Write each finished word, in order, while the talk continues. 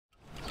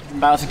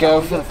About to go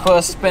for the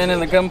first spin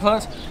in the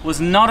Gumpert. Was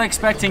not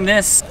expecting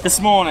this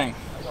morning.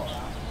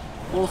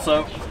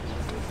 Also,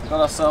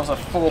 got ourselves a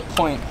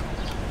 4-point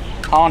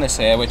harness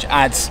here, which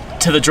adds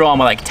to the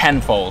drama like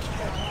tenfold.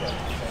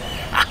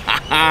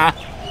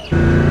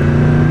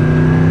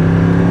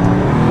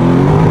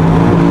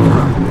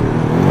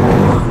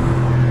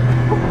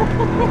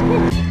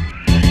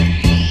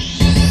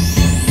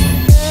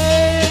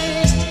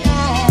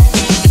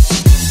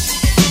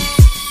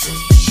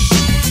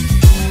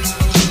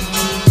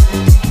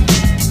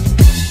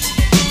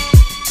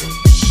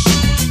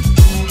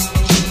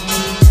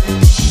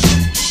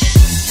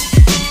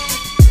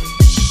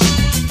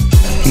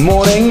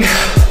 Morning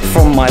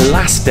from my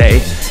last day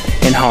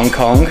in Hong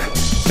Kong.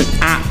 It's been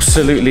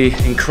absolutely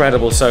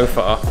incredible so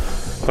far,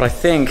 but I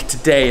think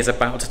today is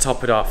about to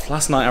top it off.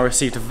 Last night I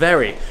received a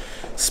very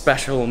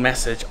special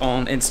message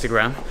on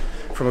Instagram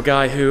from a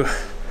guy who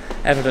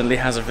evidently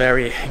has a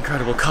very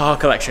incredible car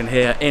collection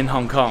here in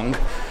Hong Kong.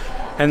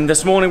 And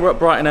this morning we're up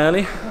bright and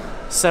early,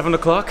 7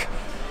 o'clock,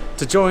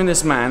 to join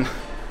this man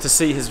to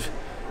see his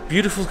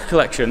beautiful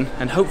collection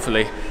and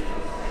hopefully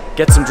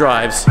get some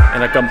drives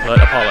in a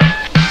Gumpert Apollo.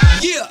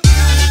 Yeah.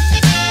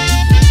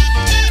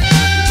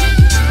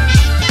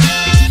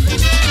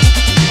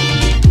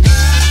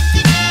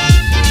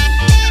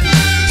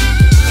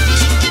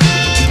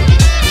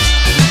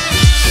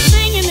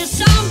 Singing this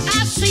song,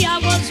 I see I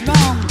was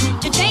wrong.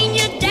 To chain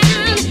you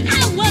down,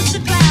 I was the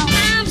clown.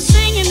 I'm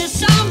singing this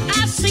song,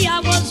 I see I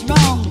was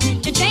wrong.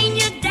 To chain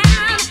you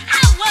down,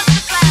 I was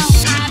the clown.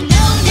 I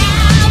know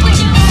now what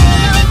you're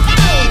all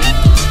about.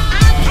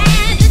 I've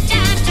had the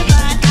time to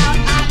run out.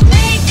 I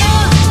pray for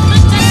the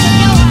touch of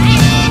your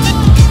hand.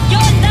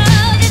 Your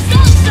love is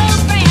so, so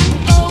grand,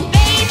 oh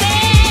baby.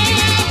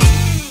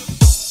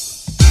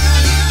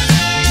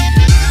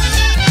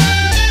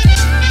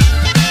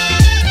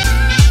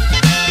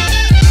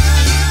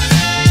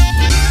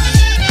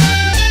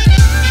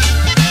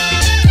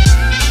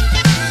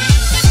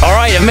 All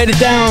right, I've made it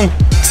down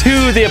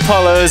to the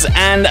Apollos,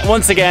 and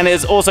once again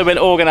it's also been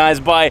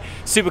organized by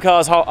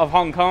Supercars of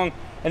Hong Kong.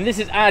 And this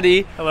is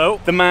Addy. Hello.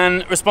 The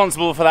man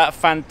responsible for that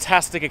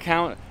fantastic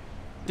account.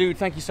 Dude,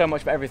 thank you so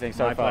much for everything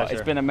so My far. pleasure.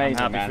 It's been amazing,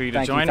 I'm happy man. for you to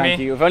Thank join Thank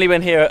me. you. We've only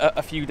been here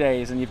a few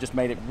days and you've just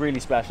made it really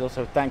special,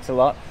 so thanks a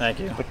lot.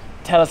 Thank you. But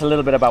tell us a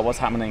little bit about what's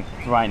happening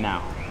right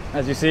now.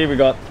 As you see, we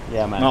got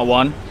Yeah, man. not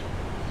one,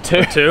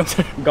 two. two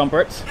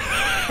Gumperts.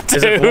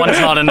 As Two. if one's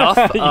not enough,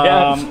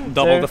 Yeah,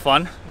 double two. the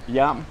fun.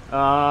 Yeah.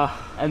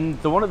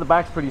 And the one at the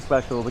back's pretty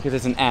special because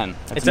it's an N.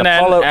 It's an N,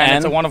 Apollo and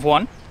it's a one of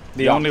one,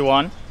 the Yeah. only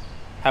one,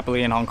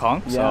 happily in Hong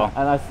Kong. Yeah,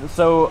 and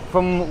so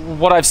from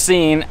what I've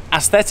seen,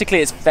 aesthetically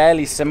it's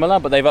fairly similar,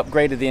 but they've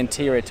upgraded the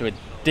interior to a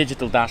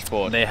digital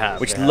dashboard. They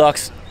have, which they have.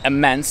 looks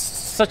immense.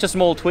 Such a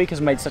small tweak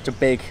has made such a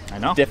big I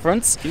know.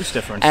 difference. Huge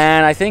difference.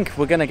 And I think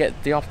we're gonna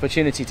get the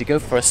opportunity to go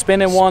for a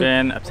spin in one.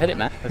 Spin. Let's hit it,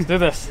 man. Let's do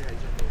this.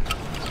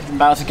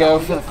 About to go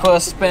for the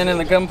first spin in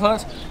the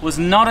Gumpert. Was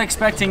not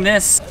expecting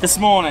this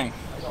morning.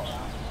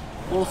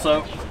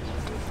 Also,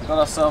 got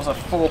ourselves a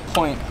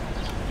 4-point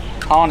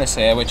harness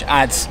here, which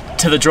adds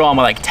to the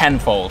drama like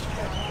tenfold.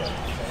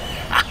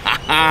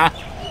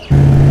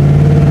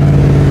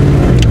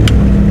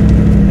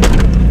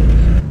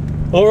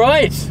 All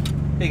right.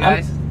 Hey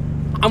guys.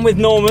 I'm with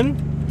Norman.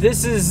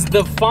 This is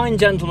the fine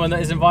gentleman that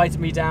has invited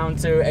me down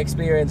to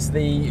experience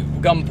the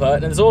Gumpert.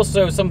 And there's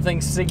also something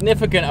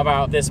significant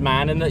about this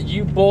man in that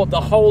you bought the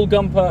whole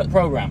Gumpert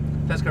program.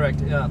 That's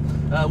correct. Yeah.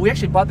 We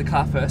actually bought the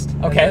car first.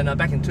 Okay. And then,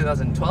 back in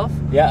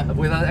 2012. Yeah.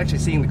 Without actually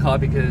seeing the car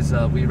because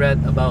we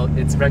read about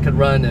its record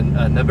run in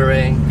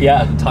Nürburgring,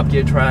 Yeah. Top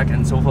Gear track,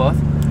 and so forth.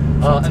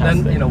 And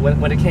Fantastic. then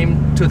when it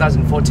came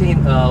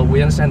 2014,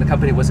 we understand the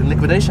company was in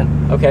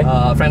liquidation. Okay.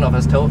 A friend of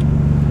us told.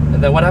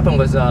 And then what happened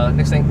was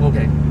next thing,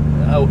 okay.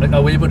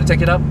 Are we able to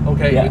take it up?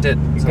 Okay, Yeah. we did.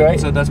 So, Great.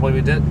 so that's what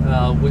we did.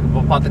 We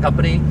bought the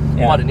company,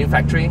 Yeah. bought a new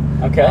factory,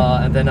 Okay.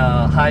 and then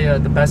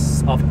hired the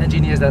best of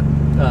engineers that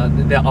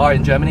there are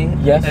in Germany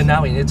Yes. and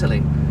now in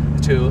Italy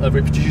to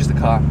reproduce the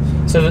car.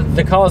 So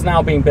the car is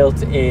now being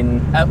built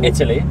in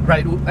Italy.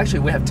 Right. Actually,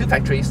 we have two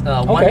factories.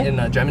 One Okay. in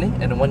Germany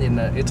and one in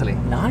Italy.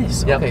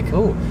 Nice. Yep. Okay,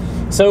 cool.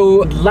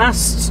 So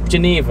last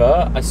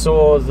Geneva, I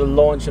saw the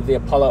launch of the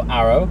Apollo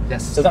Arrow.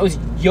 Yes. So that was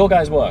your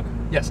guys' work.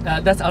 Yes,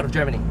 that's out of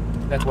Germany.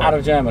 That's Out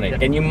of Germany. Yeah.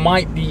 And you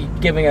might be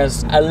giving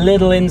us a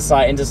little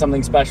insight into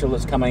something special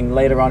that's coming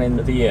later on in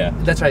the year.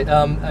 That's right.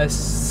 As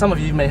some of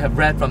you may have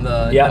read from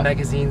the Yeah.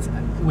 magazines,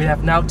 we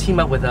have now teamed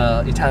up with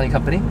an Italian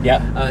company.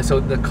 Yeah. So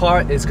the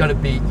car is going to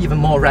be even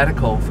more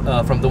radical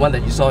from the one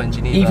that you saw in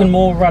Geneva. Even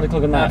more radical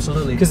than that.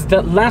 Absolutely. Because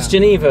the last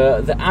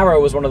Geneva, the Arrow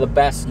was one of the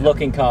best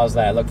looking cars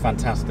there. It looked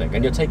fantastic.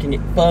 And you're taking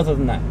it further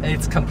than that.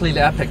 It's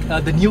completely epic.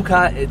 The new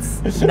car,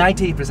 it's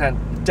 90%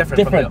 different.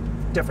 Different. From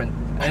the different.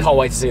 I can't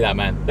wait to see that,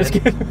 man. It's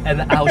good.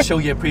 And I'll show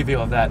you a preview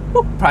of that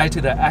prior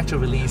to the actual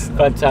release.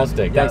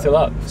 Fantastic. Thanks a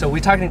lot. So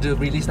we're targeting to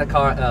release that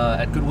car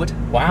at Goodwood.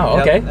 Wow,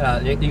 Yep. okay.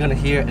 You're going to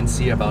hear and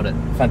see about it.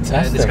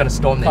 Fantastic. And it's going to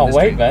storm the Can't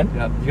industry. wait, man.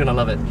 Yep. You're going to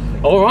love it.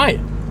 All right.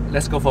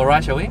 Let's go for a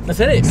ride, shall we? Let's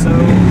hit it. So,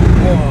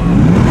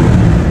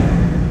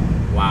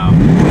 Wow.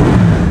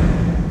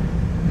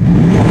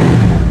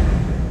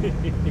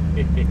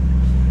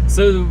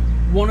 So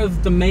one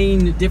of the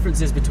main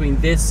differences between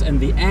this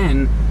and the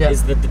N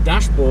is that the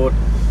dashboard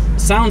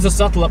sounds a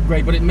subtle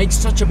upgrade, but it makes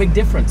such a big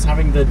difference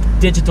having the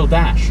digital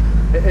dash.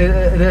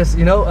 It is,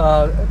 you know,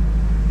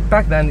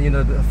 back then, you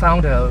know, the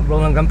founder,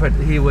 Roland Gumpert,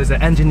 he was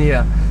an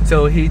engineer,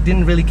 so he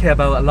didn't really care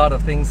about a lot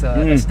of things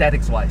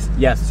aesthetics-wise.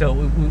 Yes. So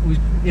we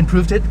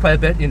improved it quite a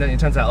bit, you know, in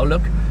terms of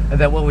outlook. And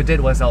then what we did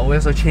was we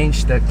also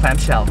changed the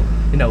clamshell.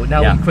 You know,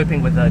 now we're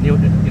equipping with the new,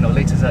 you know,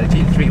 latest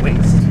G3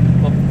 wings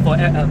for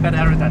better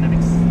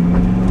aerodynamics.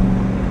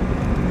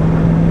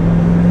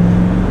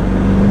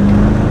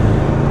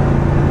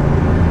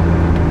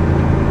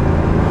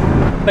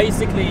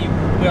 Basically,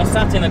 we are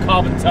sat in a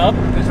carbon tub.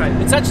 That's right.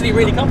 It's actually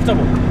really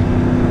comfortable.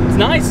 It's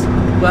nice.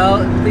 Well,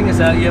 the thing is,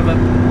 you have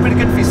a pretty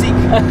good physique.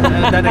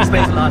 That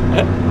explains a lot.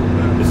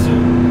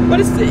 But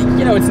it's,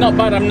 you know, it's not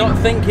bad. I'm not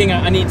thinking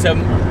I need to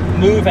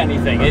move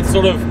anything. It's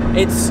sort of,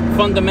 its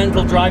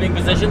fundamental driving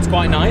position's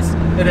quite nice.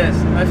 It is,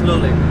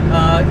 absolutely.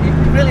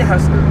 It really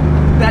has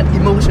that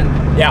emotion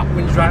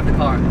when you drive the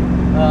car.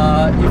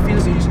 You feel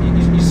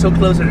you're so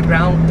close to the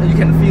ground that you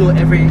can feel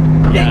everything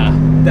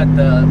that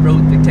the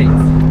road dictates.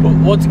 But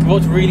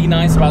what's really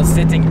nice about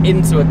sitting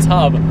into a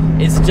tub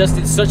is just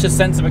it's such a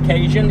sense of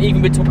occasion,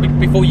 even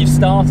before you've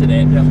started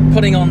it.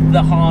 Putting on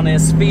the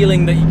harness,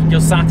 feeling that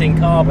you're sat in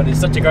carbon is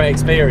such a great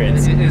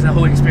experience. It is a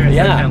whole experience.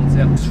 Yeah.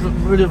 It's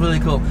really, really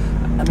cool.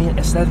 I mean,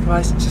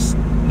 aesthetic-wise, just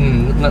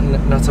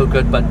not so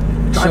good, but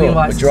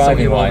driving-wise,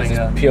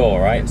 it's pure,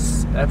 right?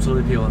 It's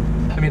absolutely pure.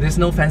 I mean, there's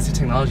no fancy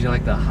technology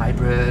like the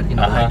hybrid, you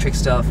know, electric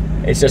stuff.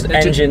 It's just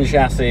engine,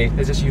 chassis.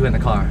 It's just you and the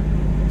car.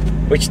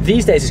 Which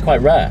these days is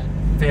quite rare.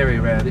 Very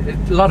rare.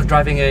 A lot of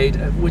driving aid,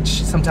 which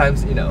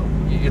sometimes, you know,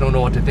 you don't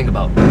know what to think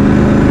about.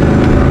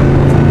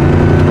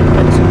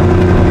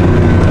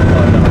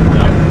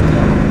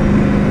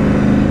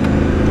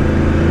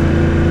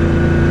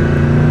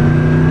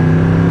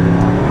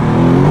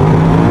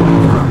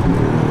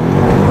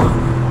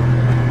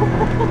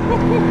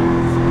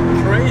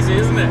 Crazy,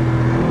 isn't it?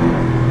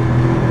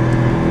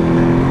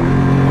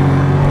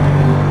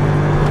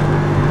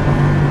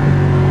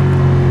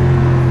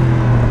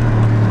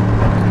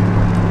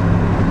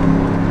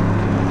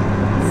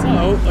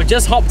 We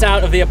just hopped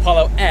out of the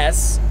Apollo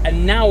S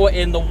and now we're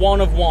in the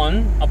one of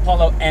one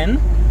Apollo N,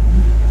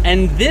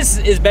 and this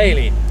is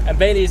Bailey, and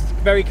Bailey is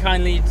very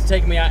kindly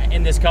taking me out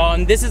in this car,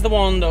 and this is the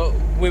one that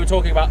we were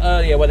talking about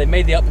earlier where they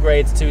made the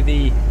upgrades to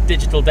the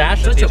digital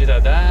dash. The digital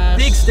dash.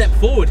 Big step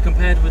forward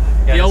compared with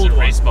the old one.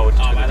 Race mode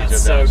to Oh the man,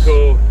 that's digital so dash.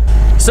 cool.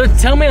 So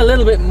tell me a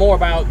little bit more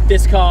about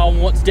this car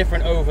and what's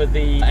different over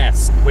the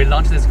S. We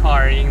launched this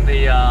car in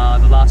the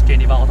last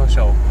Geneva Auto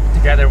Show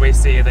together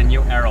with the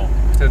new Aero.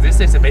 So this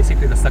is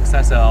basically the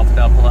successor of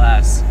the Apollo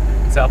S.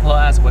 So Apollo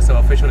S was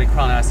officially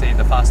crowned as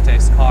the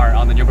fastest car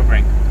on the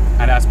Nürburgring,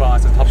 and as well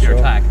as the top tier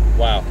track.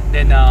 Wow.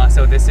 Then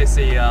so this is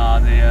the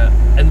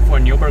N for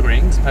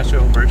Nürburgring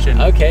special version.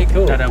 Okay,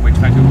 cool. That we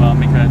try to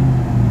make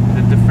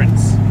the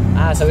difference.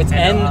 Ah, so it's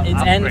N.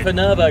 It's N upgrade. for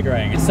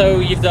Nürburgring. So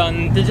you've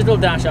done digital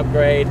dash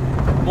upgrade,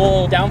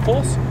 more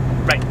downforce.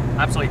 Right,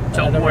 absolutely.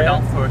 So the more rear?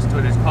 downforce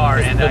to this car,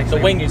 and the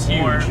actually wing is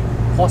more huge.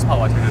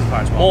 horsepower to this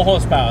car as well. More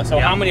horsepower. So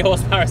Yeah. how many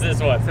horsepower is this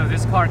one? So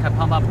this car can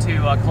pump up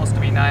to close to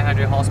be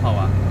 900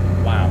 horsepower.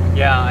 Wow.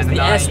 Yeah, and The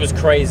S was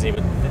crazy,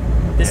 but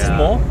this is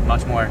more.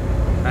 Much more.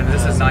 And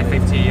this is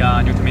 950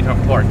 Newton meter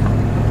of torque.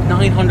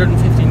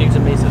 950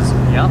 Newton meters.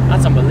 Yeah.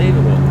 That's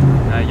unbelievable.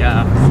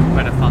 Yeah,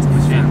 quite a fast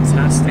machine.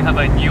 Fantastic. They have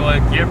a new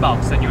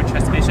gearbox, a new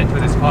transmission to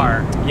this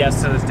car.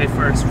 Yes. So it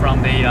differs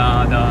from the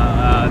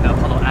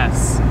Apollo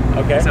S.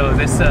 Okay. So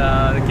this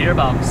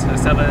gearbox, a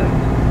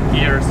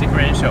 7-gear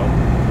sequential.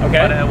 Okay.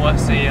 But it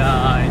was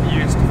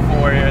used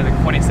for the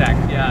Koenigsegg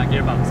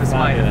gearbox. That's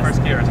why the Fabulous.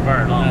 first gear is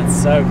very long.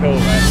 That's so cool,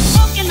 man.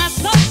 Smoking, I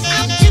smoke,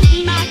 I'm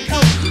shooting my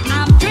coat.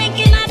 I'm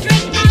drinking, I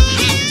drink, I'm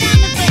head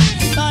down the thing.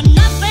 But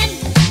nothing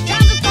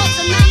drives the thoughts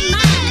in my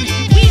mind.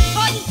 We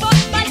fought and fought,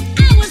 but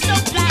I was so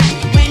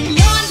blind. When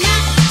you're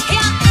not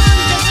here,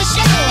 I'm just a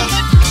shell.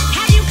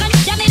 Have you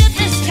condemned me to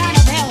this kind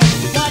of hell?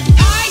 What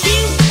are you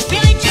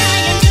really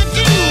trying to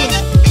do?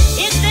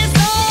 Is this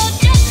all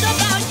just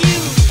about you,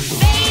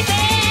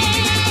 baby?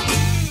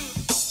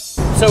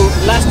 So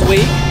last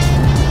week,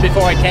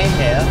 before I came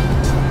here,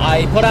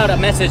 I put out a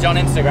message on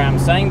Instagram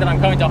saying that I'm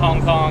coming to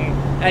Hong Kong.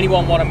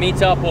 Anyone want to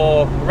meet up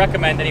or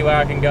recommend anywhere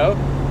I can go?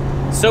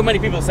 So many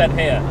people said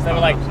here. So they were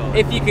like,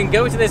 if you can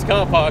go to this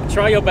car park,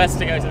 try your best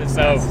to go to this.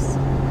 So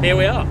here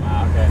we are.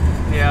 Ah, okay.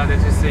 Yeah,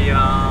 this is the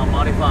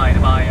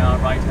modified by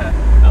Writer.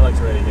 That looks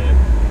really good.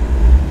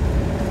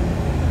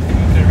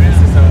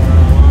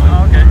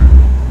 Okay.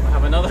 I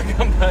have another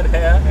Gumpert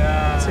here.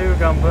 Yeah. 2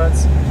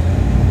 Gumperts.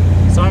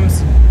 So I'm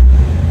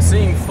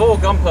seeing 4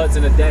 Gumperts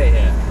in a day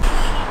here.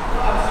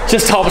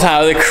 Just hopped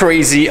out of the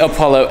crazy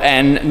Apollo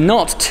N.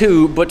 Not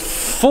 2, but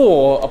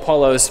 4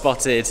 Apollos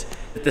spotted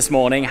this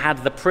morning.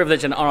 Had the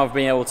privilege and honor of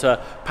being able to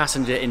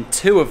passenger in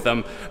 2 of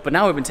them. But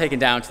now we've been taken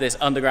down to this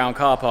underground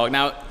car park.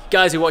 Now,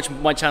 guys who watch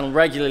my channel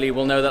regularly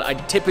will know that I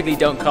typically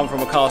don't come from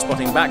a car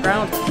spotting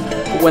background.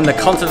 But when the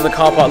content of the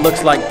car park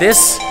looks like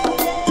this,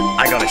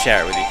 I gotta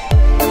share it with you.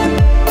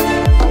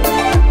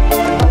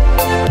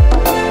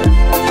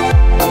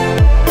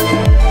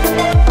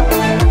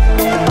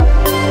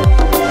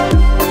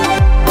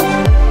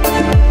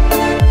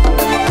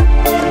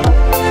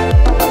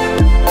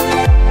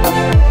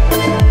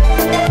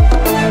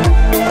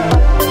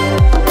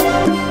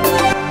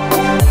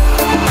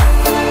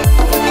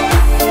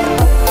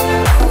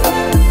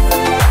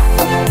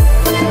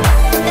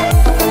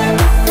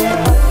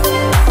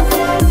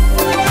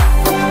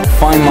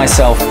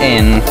 myself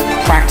in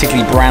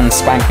practically brand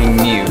spanking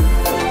new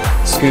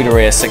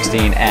Scuderia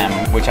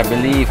 16M, which I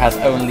believe has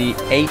only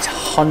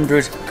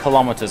 800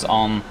 kilometers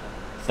on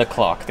the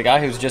clock. The guy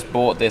who's just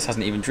bought this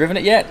hasn't even driven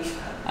it yet,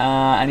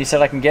 and he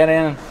said I can get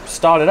in and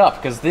start it up,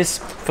 because this,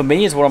 for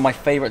me, is one of my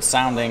favorite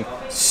sounding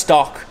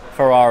stock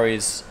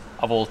Ferraris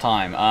of all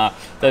time.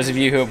 Those of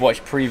you who have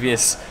watched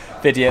previous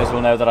videos will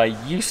know that I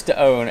used to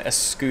own a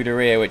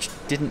Scuderia which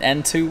didn't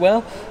end too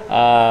well.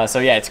 So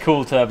yeah, it's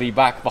cool to be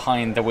back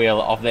behind the wheel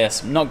of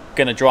this. I'm not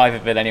going to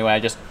drive it anyway, I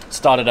just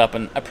start it up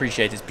and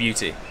appreciate its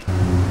beauty.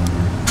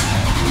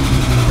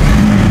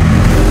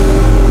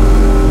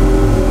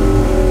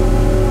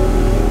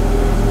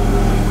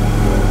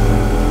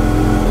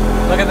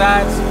 Look at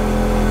that.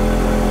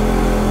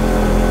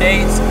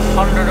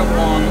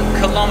 801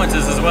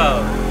 kilometers as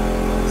well.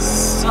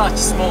 Such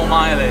small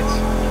mileage.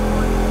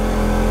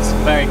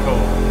 Very cool.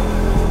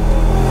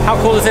 How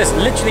cool is this?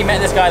 Literally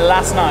met this guy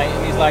last night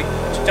and he's like,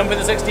 jump in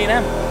the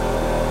 16M.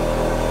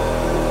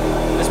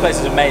 This place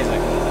is amazing.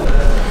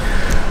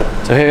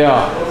 So here we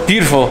are.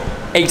 Beautiful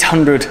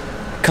 800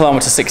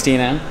 kilometer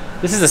 16M.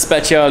 This is a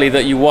Speciale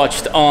that you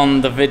watched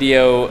on the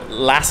video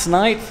last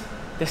night.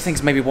 This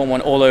thing's maybe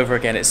one all over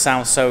again. It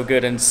sounds so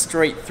good, and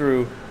straight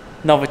through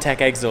Novitec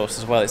exhaust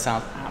as well. It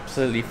sounds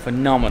absolutely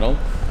phenomenal.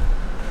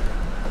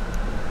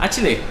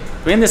 Actually,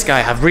 me and this guy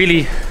have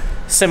really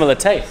similar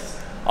tastes.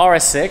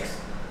 RS6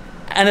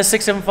 and a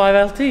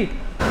 675 LT.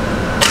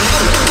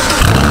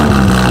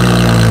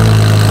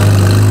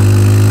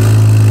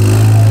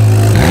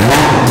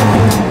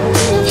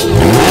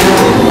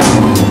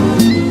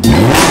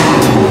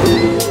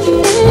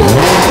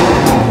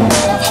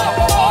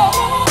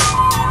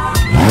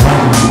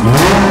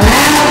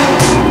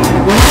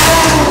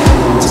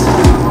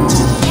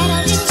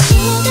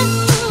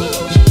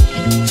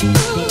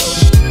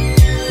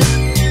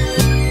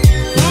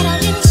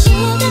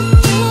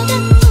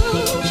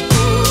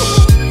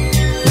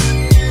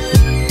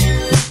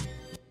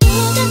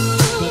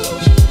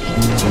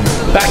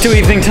 Back to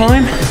evening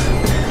time.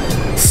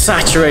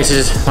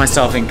 Saturated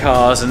myself in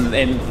cars and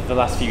in the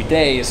last few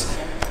days.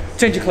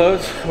 Change your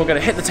clothes, we're gonna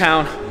hit the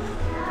town,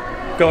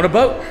 go on a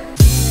boat.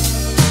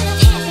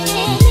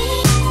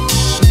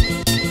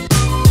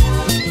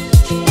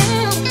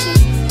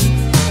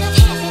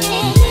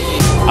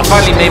 I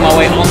finally made my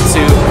way onto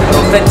an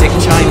authentic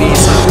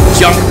Chinese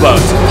junk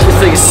boat. This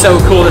thing is so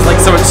cool, it's like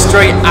something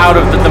straight out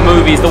of the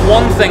movies. The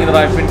one thing that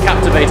I've been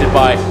captivated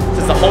by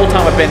since the whole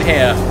time I've been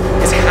here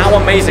is how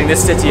amazing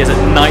this city is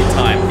at night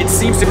time. It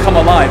seems to come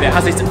alive. It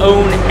has its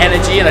own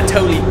energy and a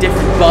totally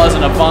different buzz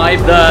and a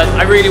vibe that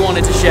I really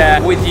wanted to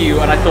share with you,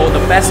 and I thought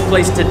the best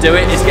place to do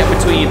it is get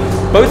between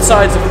both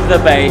sides of the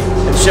bay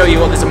and show you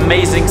what this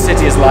amazing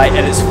city is like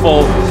at its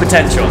full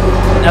potential.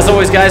 As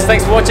always guys,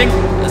 thanks for watching.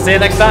 See you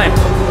next time.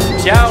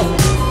 Ciao.